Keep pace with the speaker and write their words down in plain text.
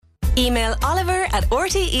Email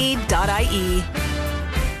oliver@rte.ie.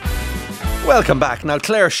 Welcome back. Now,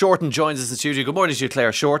 Claire Shorten joins us in the studio. Good morning to you,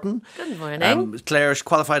 Claire Shorten. Good morning. Claire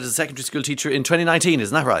qualified as a secondary school teacher in 2019,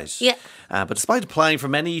 isn't that right? Yeah. But despite applying for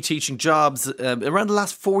many teaching jobs around the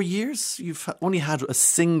last 4 years, you've only had a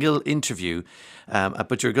single interview.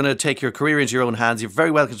 But you're going to take your career into your own hands. You're very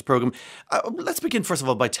welcome to the programme. Let's begin, first of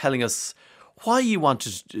all, by telling us why you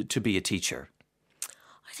wanted to be a teacher.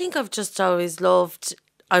 I think I've just always loved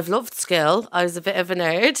school. I was a bit of a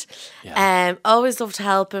nerd. Yeah. Always loved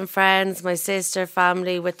helping friends, my sister,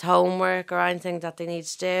 family with homework or anything that they need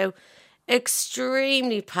to do.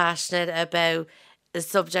 Extremely passionate about the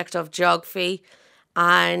subject of geography.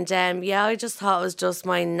 And I just thought it was just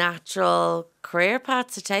my natural career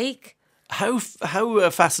path to take. How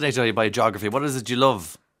fascinated are you by geography? What is it you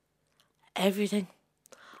love? Everything.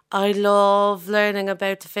 I love learning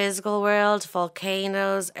about the physical world,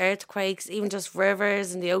 volcanoes, earthquakes, even just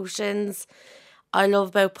rivers and the oceans. I love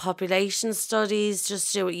about population studies, just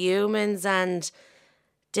to do with humans and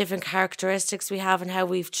different characteristics we have and how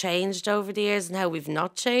we've changed over the years and how we've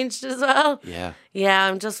not changed as well. Yeah. Yeah,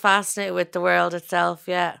 I'm just fascinated with the world itself,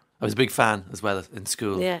 yeah. I was a big fan as well in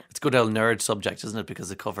school. Yeah. It's a good old nerd subject, isn't it?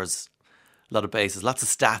 Because it covers a lot of bases, lots of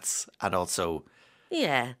stats, and also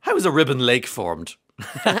Yeah. how is a ribbon lake formed?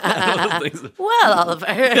 Well, Oliver.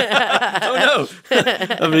 Oh no!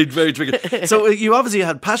 I mean, very tricky. So you obviously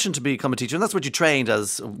had passion to become a teacher, and that's what you trained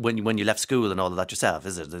as when you left school and all of that yourself,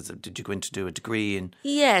 is it? Did you go in to do a degree in?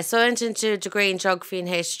 Yeah, so I went into a degree in geography and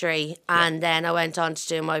history, and then I went on to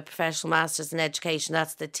do my professional masters in education.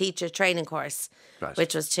 That's the teacher training course, Right.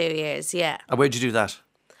 which was 2 years. Yeah, And where'd you do that?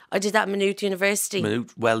 I did that at Maynooth University.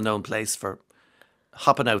 Maynooth, well-known place for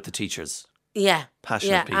hopping out the teachers. Yeah,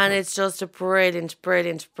 Passionate people. and it's just a brilliant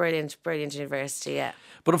university. Yeah,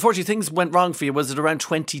 But unfortunately, things went wrong for you. Was it around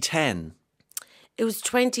 2010? it was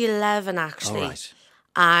 2011 actually. All right.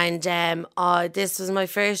 And this was my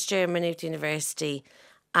first year at Maynooth University,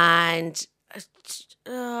 and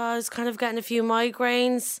I was kind of getting a few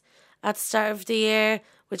migraines at the start of the year,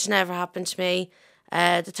 which never happened to me.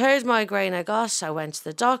 The third migraine I got, I went to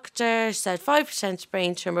the doctor, said 5%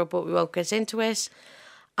 brain tumour, but we won't get into it.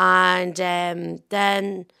 And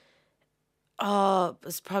then, it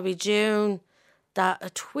was probably June, that a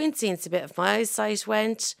twinsies a bit of my eyesight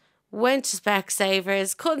went to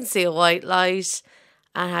Specsavers, couldn't see a white light,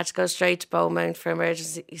 and had to go straight to Beaumont for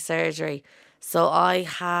emergency surgery. So I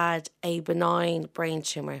had a benign brain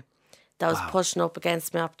tumour that was pushing up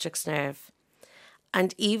against my optic nerve.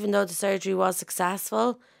 And even though the surgery was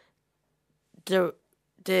successful, the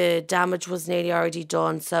damage was nearly already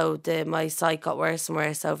done. So my sight got worse and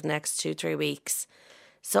worse over the next 2-3 weeks.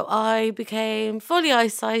 So I became fully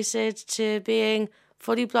eyesighted to being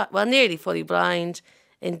nearly fully blind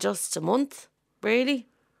in just a month, really.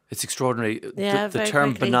 It's extraordinary. Yeah, the very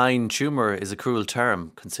term quickly. benign tumour is a cruel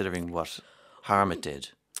term, considering what harm it did.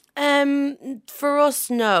 For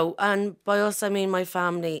us, no. And by us, I mean my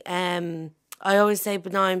family. I always say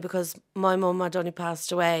benign because my mum had only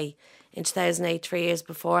passed away in 2008, 3 years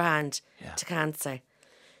beforehand, to cancer.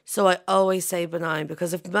 So I always say benign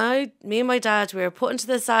because if me and my dad, we were put into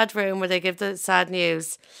the sad room where they give the sad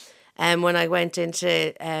news, when I went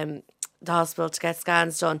into the hospital to get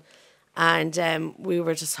scans done, and we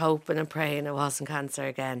were just hoping and praying it wasn't cancer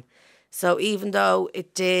again. So even though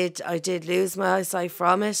I did lose my eyesight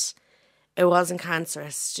from it, it wasn't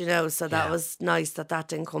cancerous, so that was nice that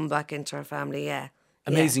didn't come back into our family, yeah.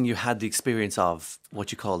 Amazing you had the experience of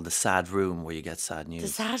what you call the sad room where you get sad news. The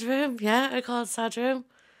sad room, yeah, I call it sad room,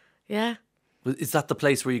 yeah. Is that the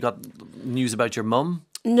place where you got news about your mum?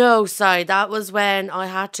 No, sorry, that was when I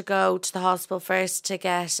had to go to the hospital first to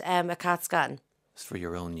get a CAT scan. It's for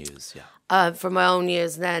your own news, yeah. For my own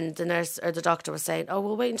news, and then the nurse or the doctor was saying,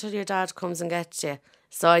 we'll wait until your dad comes and gets you.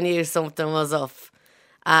 So I knew something was up.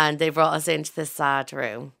 And they brought us into the sad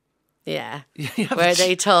room. Yeah. Where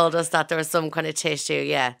they told us that there was some kind of tissue,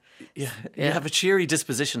 yeah. Yeah. You have a cheery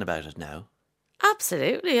disposition about it now.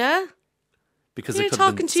 Absolutely, yeah. Because You're it could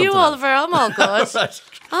have talking been to you, something else. Oliver. I'm all good. Right.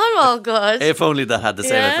 I'm all good. If only that had the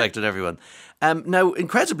same Yeah. effect on everyone. Now,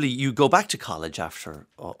 incredibly, you go back to college after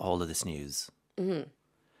all of this news. Mm-hmm.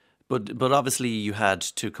 But obviously you had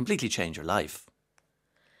to completely change your life.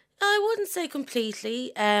 I wouldn't say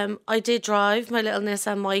completely. I did drive my little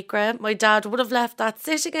Nissan Micra. My dad would have left that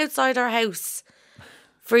sitting outside our house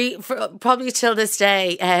for probably till this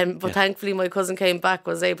day. But thankfully my cousin came back,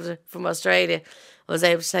 from Australia, was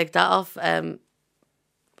able to take that off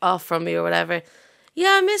from me or whatever.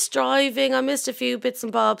 Yeah, I missed driving. I missed a few bits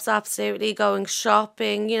and bobs, absolutely. Going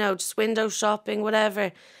shopping, just window shopping,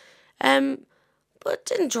 whatever. but it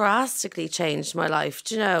didn't drastically change my life,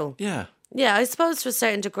 do you know? Yeah. Yeah, I suppose to a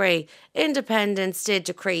certain degree, independence did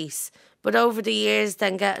decrease, but over the years,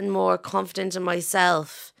 then getting more confident in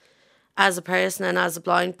myself as a person and as a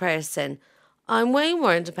blind person, I'm way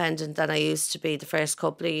more independent than I used to be the first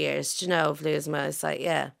couple of years, do you know, of losing my eyesight,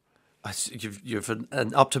 yeah. You've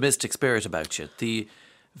an optimistic spirit about you. The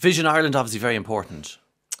Vision Ireland, obviously very important.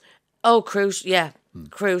 Oh, crucial, yeah,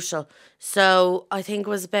 crucial. So I think it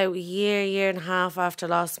was about a year and a half after I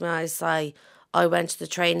lost my eyesight, I went to the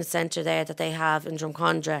training centre there that they have in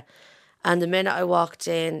Drumcondra. And the minute I walked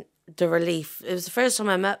in, the relief, it was the first time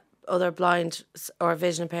I met other blind or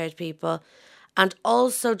vision impaired people. And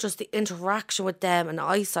also just the interaction with them and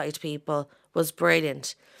eyesight people was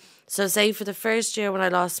brilliant. So say for the first year when I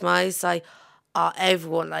lost my eyesight,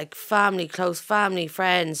 everyone, like family, close family,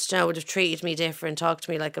 friends, you know, would have treated me different, talked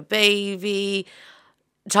to me like a baby,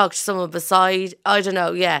 talked to someone beside, I don't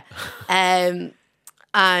know, yeah.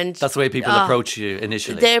 And that's the way people approach you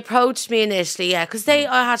initially. They approached me initially, yeah, because I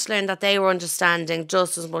had to learn that they were understanding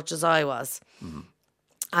just as much as I was.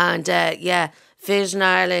 And Vision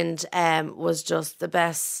Ireland was just the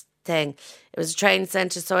best thing. It was a training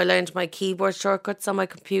centre, so I learned my keyboard shortcuts on my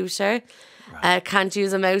computer. Right. Can't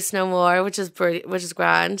use a mouse no more, which is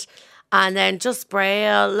grand. And then just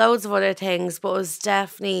Braille, loads of other things, but it was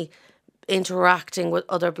definitely interacting with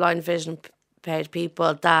other blind vision impaired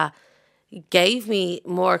people that gave me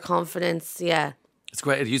more confidence, yeah. It's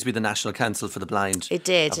great. It used to be the National Council for the Blind. It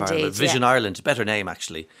did, indeed. Vision Ireland, better name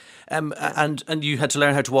actually. And you had to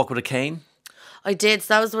learn how to walk with a cane? I did.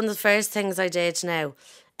 So that was one of the first things I did now.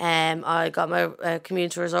 I got my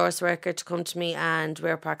community resource worker to come to me and we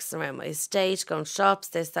were practicing around my estate, going to shops,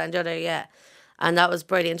 this, that and the other, yeah. And that was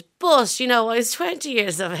brilliant. But, you know, I was 20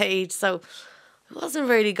 years of age, so I wasn't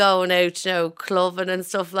really going out, you know, clubbing and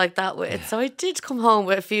stuff like that with it. So I did come home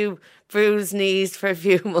with a few bruised knees for a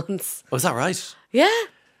few months. Oh, is that right? Yeah.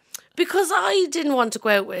 Because I didn't want to go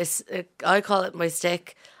out with, I call it my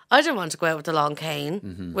stick. I didn't want to go out with a long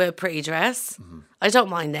cane with a pretty dress. I don't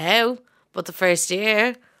mind now, but the first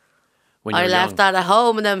year, I left that at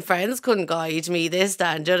home and then friends couldn't guide me this,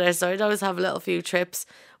 that and the other. So I'd always have a little few trips.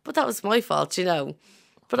 But that was my fault, you know.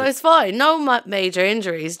 But I was fine. No major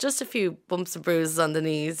injuries, just a few bumps and bruises on the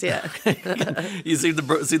knees, yeah. You see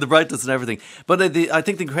the brightness and everything. But I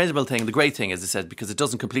think the incredible thing, the great thing, as I said, because it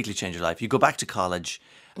doesn't completely change your life, you go back to college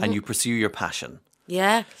and you pursue your passion.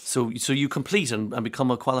 Yeah. So you complete and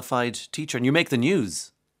become a qualified teacher and you make the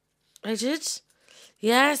news. I did.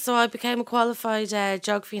 Yeah, so I became a qualified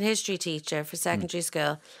geography and history teacher for secondary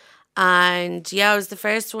school. And yeah, I was the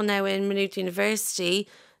first one now in Maynooth University,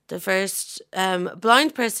 the first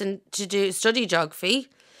blind person to study geography.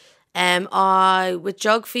 With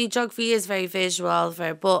geography is very visual,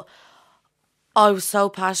 but I was so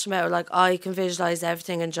passionate about it. Like, I can visualise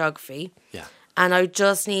everything in geography. Yeah. And I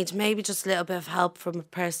just need maybe just a little bit of help from a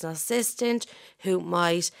personal assistant who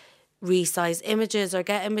might resize images or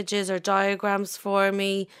get images or diagrams for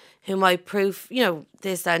me, who might proof, you know,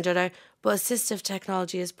 this and other. But assistive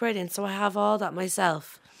technology is brilliant, so I have all that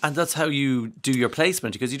myself. And that's how you do your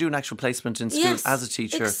placement, because you do an actual placement in school as a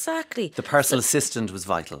teacher. Exactly. The personal assistant was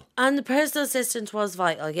vital. And the personal assistant was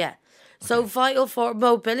vital, yeah. So vital for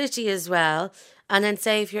mobility as well. And then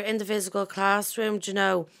say if you're in the physical classroom, do you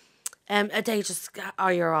know, they just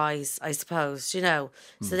are your eyes, I suppose, you know.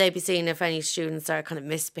 So they'd be seeing if any students are kind of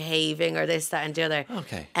misbehaving or this, that and the other.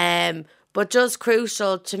 Okay. But just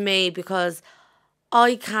crucial to me because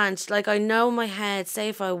I can't, like, I know in my head, say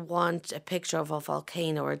if I want a picture of a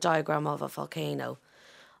volcano or a diagram of a volcano,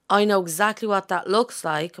 I know exactly what that looks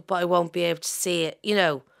like, but I won't be able to see it, you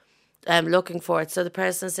know, looking for it. So the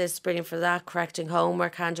person is brilliant for that, correcting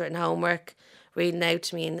homework, handwritten homework, reading out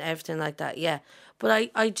to me and everything like that, yeah.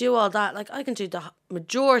 But I do all that, like, I can do the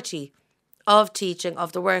majority of teaching,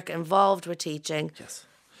 of the work involved with teaching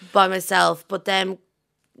by myself, but then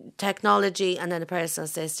technology and then a personal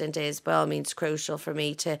assistant is by all means crucial for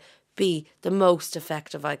me to be the most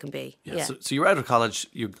effective I can be. Yeah. So you're out of college,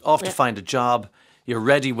 you're off to find a job, you're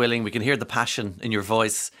ready, willing, we can hear the passion in your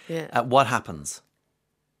voice. Yeah. What happens?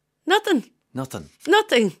 Nothing.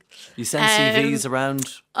 You send CVs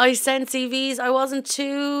around? I sent CVs. I wasn't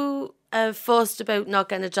too fussed about not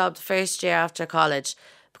getting a job the first year after college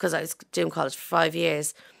because I was doing college for 5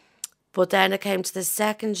 years. But then it came to the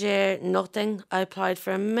second year, nothing. I applied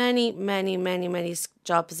for many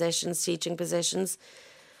job positions, teaching positions.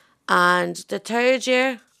 And the third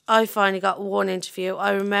year, I finally got one interview.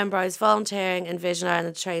 I remember I was volunteering in Vision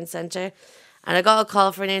Ireland Training Centre and I got a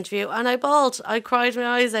call for an interview and I bawled. I cried my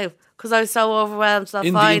eyes out because I was so overwhelmed that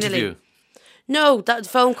in finally... the interview? No, that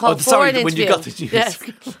phone call for sorry, an interview. when you got the news. Yes.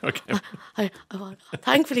 Okay. I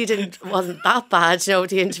thankfully wasn't that bad,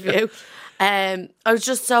 the interview. I was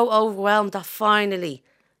just so overwhelmed that finally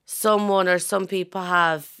someone or some people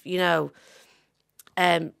have,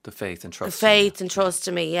 The faith and trust.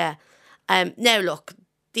 in me, yeah. Now look,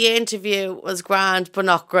 the interview was grand but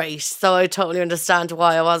not great, so I totally understand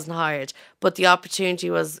why I wasn't hired. But the opportunity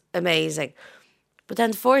was amazing. But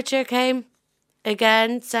then the fourth year came,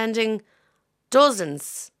 again, sending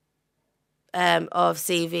dozens of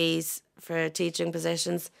CVs for teaching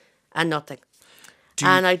positions and nothing.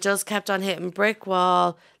 And I just kept on hitting brick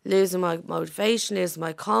wall, losing my motivation, losing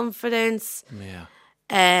my confidence. Yeah.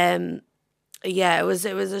 Yeah, it was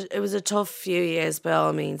a tough few years by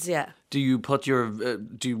all means. Yeah. Do you put do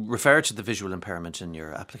you refer to the visual impairment in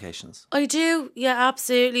your applications? I do. Yeah,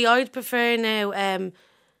 absolutely. I'd prefer now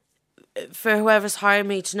for whoever's hiring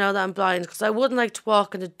me to know that I'm blind, because I wouldn't like to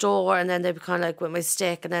walk in the door and then they'd be kind of like with my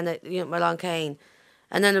stick and then my long cane,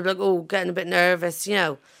 and then they'd be like, oh, getting a bit nervous,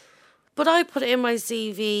 But I put it in my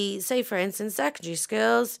CV, say for instance, secondary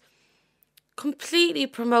schools completely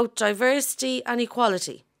promote diversity and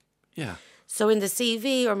equality. Yeah. So in the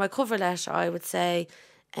CV or my cover letter, I would say,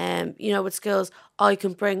 with skills, I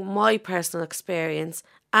can bring my personal experience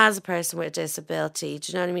as a person with a disability,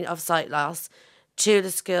 do you know what I mean, of sight loss, to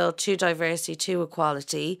the school, to diversity, to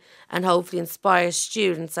equality, and hopefully inspire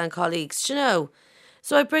students and colleagues, do you know.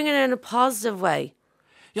 So I bring it in a positive way.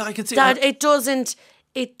 Yeah, I can see that it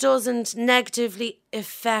doesn't negatively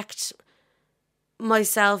affect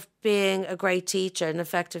myself being a great teacher, an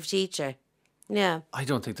effective teacher. Yeah. I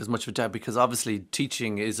don't think there's much of a doubt, because obviously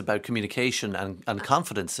teaching is about communication and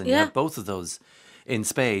confidence, and you have both of those in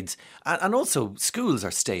spades. And also schools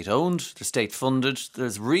are state-owned, they're state-funded,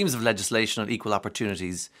 there's reams of legislation on equal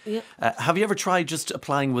opportunities. Yeah. Have you ever tried just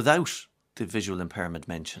applying without the visual impairment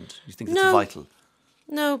mentioned? Do you think it's vital?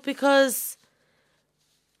 No, because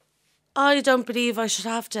I don't believe I should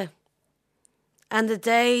have to. And the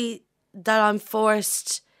day that I'm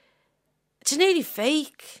forced to nearly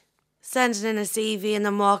fake sending in a CV and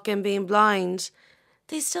then walk in being blind,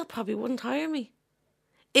 they still probably wouldn't hire me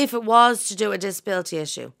if it was to do a disability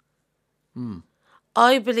issue.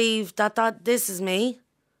 I believe that this is me.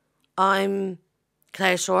 I'm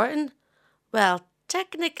Claire Shorten. Well,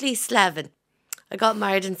 technically Slevin. I got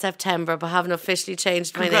married in September, but haven't officially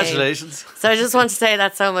changed my name. Congratulations. So I just want to say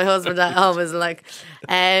that so my husband at home is like.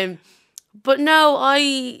 But no,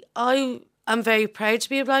 I'm very proud to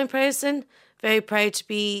be a blind person. Very proud to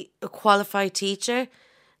be a qualified teacher.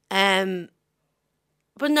 But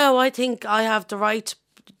no, I think I have the right to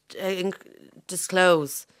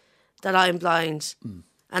disclose that I'm blind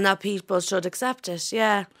and that people should accept it,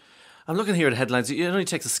 yeah. I'm looking here at headlines. It only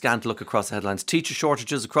takes a scant look across the headlines. Teacher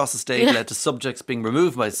shortages across the state led to subjects being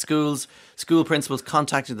removed by schools. School principals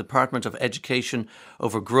contacting the Department of Education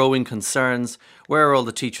over growing concerns. Where are all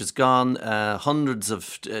the teachers gone? Hundreds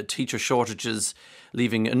of teacher shortages,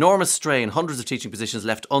 leaving enormous strain. Hundreds of teaching positions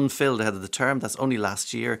left unfilled ahead of the term. That's only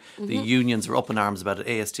last year. The unions were up in arms about it,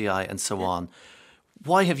 ASDI and so on.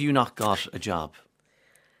 Why have you not got a job?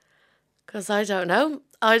 Because I don't know.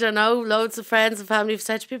 Loads of friends and family have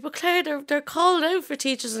said to people, Claire, they're called out for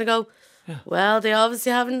teachers. And I go, well, they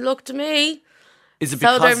obviously haven't looked at me. Is it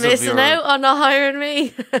because so they're missing out on not hiring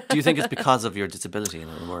me. Do you think it's because of your disability, in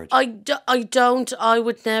other words? I don't. I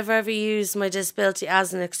would never ever use my disability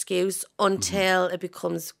as an excuse until it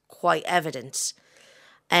becomes quite evident.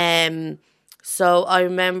 So I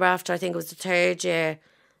remember after, I think it was the third year,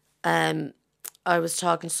 I was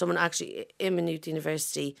talking to someone actually in Maynooth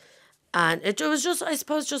University, and it was just, I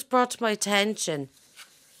suppose, just brought to my attention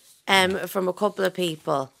from a couple of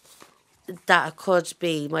people that it could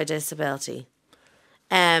be my disability.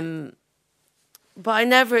 But I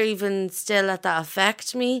never even still let that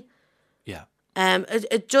affect me. Yeah.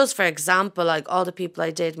 It just, for example, like all the people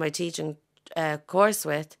I did my teaching course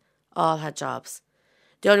with all had jobs.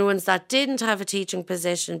 The only ones that didn't have a teaching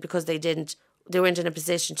position because they weren't in a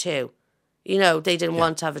position to. They didn't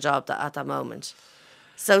want to have a job at that moment.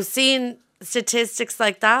 So seeing statistics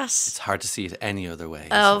like that, it's hard to see it any other way.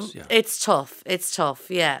 It's tough. It's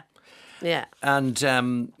tough. Yeah. Yeah. And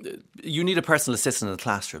you need a personal assistant in the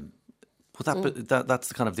classroom. But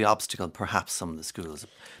that's kind of the obstacle, perhaps, some of the schools.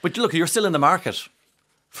 But look, you're still in the market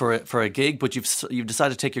for a gig, but you've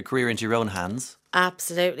decided to take your career into your own hands.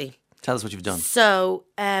 Absolutely. Tell us what you've done. So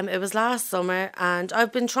it was last summer, and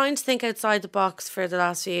I've been trying to think outside the box for the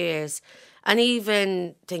last few years, and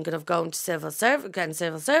even thinking of going to getting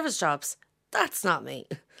civil service jobs. That's not me.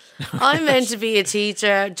 I'm meant to be a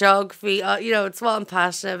teacher, geography, it's what I'm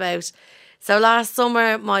passionate about. So last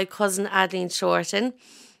summer, my cousin Adeline Shorten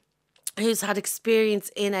who's had experience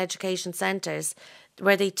in education centres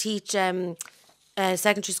where they teach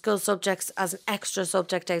secondary school subjects as an extra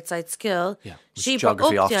subject outside school. Yeah, She brought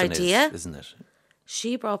geography up the often idea. isn't it?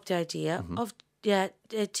 She brought up the idea of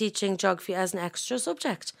teaching geography as an extra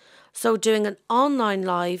subject. So doing an online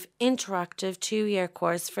live interactive 2-year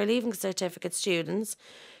course for Leaving Certificate students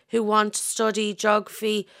who want to study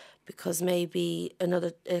geography because maybe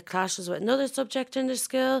it clashes with another subject in their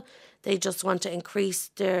school. They just want to increase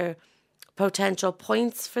their potential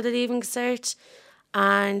points for the Leaving Cert.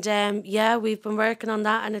 And we've been working on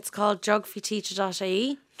that, and it's called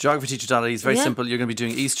geographyteacher.ie. Geographyteacher.ie is very Yeah. simple. You're going to be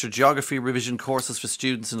doing Easter geography revision courses for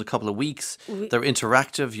students in a couple of weeks. They're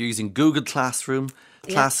interactive. You're using Google Classroom.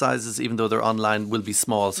 Class sizes, even though they're online, will be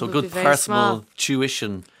small. So Will good be very personal small.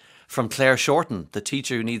 tuition from Claire Shorten, the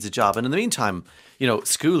teacher who needs a job. And in the meantime,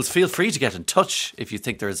 schools, feel free to get in touch if you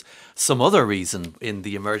think there's some other reason in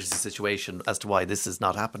the emergency situation as to why this is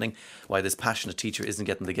not happening, why this passionate teacher isn't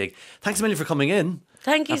getting the gig. Thanks a million for coming in.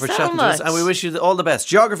 Thank you and for so chatting to us. much. And we wish you all the best.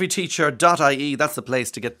 Geographyteacher.ie, that's the place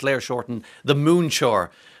to get Claire Shorten, the moonshore,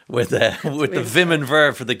 with the vim and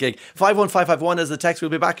verve for the gig. 51551 is the text. We'll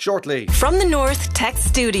be back shortly. From the North Text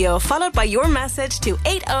Studio, followed by your message to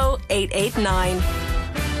 80889.